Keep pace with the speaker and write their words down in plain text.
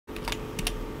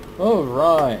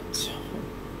Alright.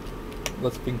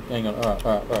 Let's think, hang on,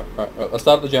 alright. Let's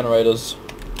start at the generators.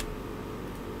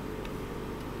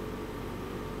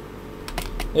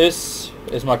 This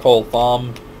is my coal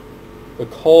farm. The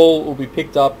coal will be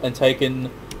picked up and taken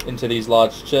into these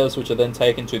large chests, which are then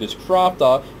taken to this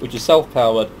crafter, which is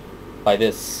self-powered by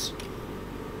this.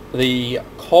 The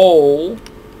coal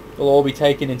will all be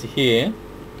taken into here,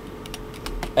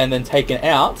 and then taken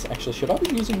out. Actually, should I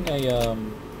be using a,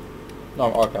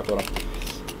 no, okay, I've got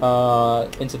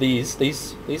them. Into these.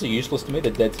 These are useless to me,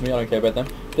 they're dead to me, I don't care about them.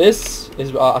 This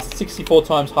is a 64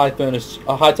 times high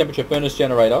temperature furnace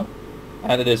generator,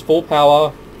 and it is full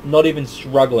power, not even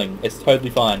struggling, it's totally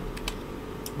fine.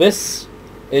 This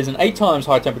is an 8 times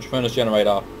high temperature furnace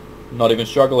generator, not even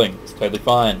struggling, it's totally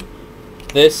fine.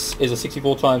 This is a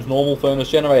 64 times normal furnace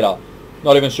generator,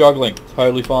 not even struggling,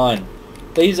 totally fine.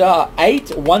 These are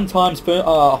 8 1 times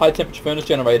high temperature furnace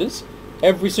generators.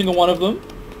 Every single one of them,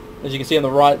 as you can see on the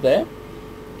right there,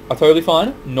 are totally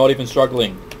fine, not even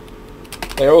struggling.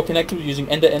 They are all connected using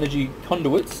Ender Energy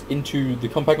conduits into the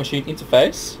compact machine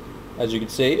interface. As you can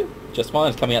see, just fine,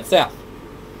 it's coming out south.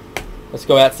 Let's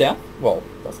go out south. Well,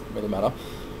 doesn't really matter.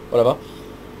 Whatever.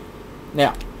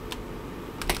 Now,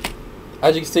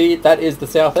 as you can see, that is the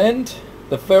south end.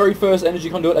 The very first energy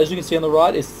conduit, as you can see on the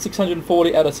right, is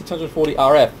 640 out of 640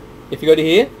 RF. If you go to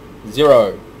here,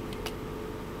 0.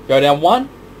 Go down 1,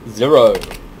 0.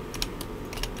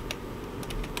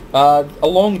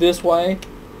 Along this way,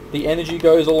 the energy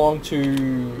goes along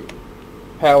to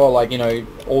power, like, you know,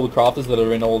 all the crafters that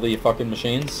are in all the fucking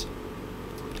machines.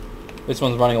 This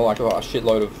one's running like a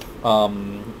shitload of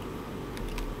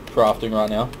crafting right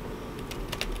now.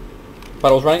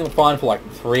 But I was running fine for like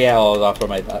 3 hours after I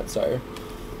made that, so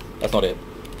that's not it.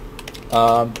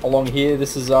 Along here,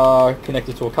 this is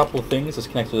connected to a couple of things. It's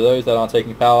connected to those that aren't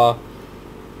taking power.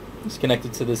 It's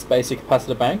connected to this basic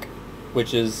capacitor bank,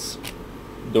 which is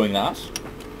doing that.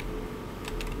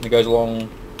 And it goes along,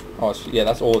 oh yeah,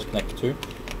 that's all it's connected to.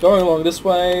 Going along this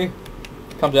way,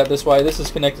 comes out this way. This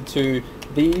is connected to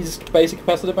these basic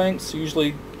capacitor banks.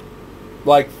 Usually,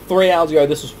 like 3 hours ago,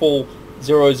 this was full,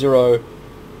 0, 0,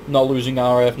 not losing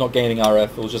RF, not gaining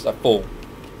RF. It was just at full.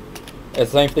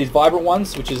 It's the same for these vibrant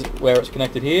ones, which is where it's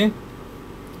connected here.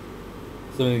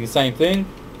 So doing the same thing.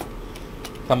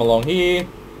 Come along here,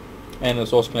 and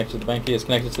it's also connected to the bank here. It's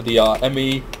connected to the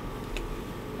ME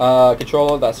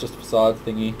controller. That's just a facade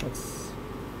thingy. That's,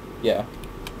 yeah.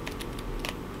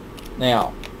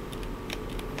 Now,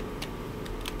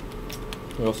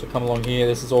 we also come along here.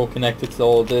 This is all connected to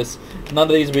all of this. None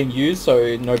of these are being used,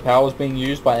 so no power is being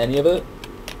used by any of it,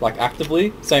 like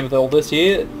actively. Same with all this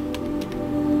here.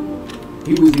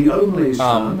 He was the only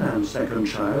son and second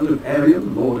child of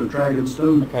Arion, Lord of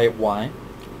Dragonstone. Okay, why?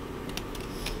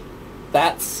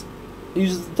 That's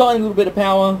uses a tiny little bit of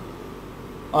power.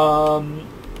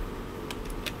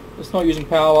 It's not using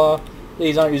power.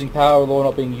 These aren't using power, they're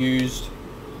not being used.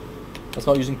 That's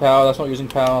not using power, that's not using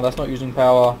power, that's not using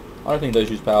power. I don't think those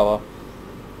use power.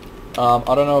 I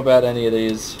don't know about any of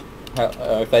these,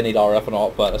 if they need RF or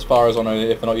not, but as far as I know,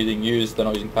 if they're not using used, they're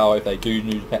not using power. If they do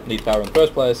need power in the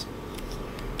first place.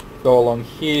 Go along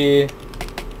here.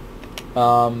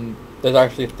 There's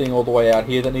actually a thing all the way out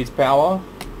here that needs power,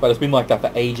 but it's been like that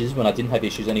for ages when I didn't have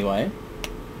issues anyway.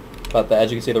 But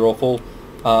as you can see, they're all full.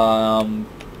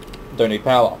 Don't need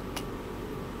power.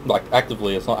 Like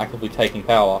actively, it's not actively taking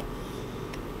power.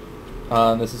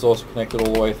 This is also connected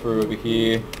all the way through over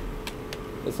here.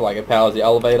 It's like it powers the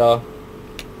elevator,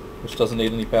 which doesn't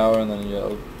need any power, and then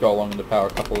you'll go along to power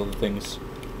a couple of the things.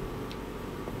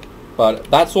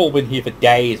 But that's all been here for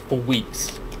days, for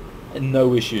weeks, and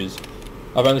no issues.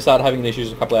 I've only started having the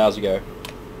issues a couple of hours ago,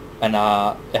 and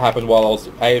it happened while I was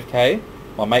AFK.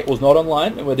 My mate was not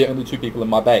online, and we're the only 2 people in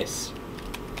my base.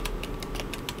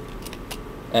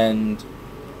 And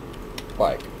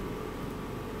like,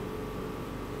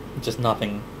 just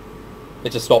nothing.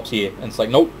 It just stops here, and it's like,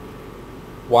 nope.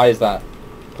 Why is that?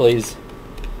 Please,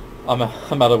 I'm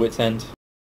at a wit's end.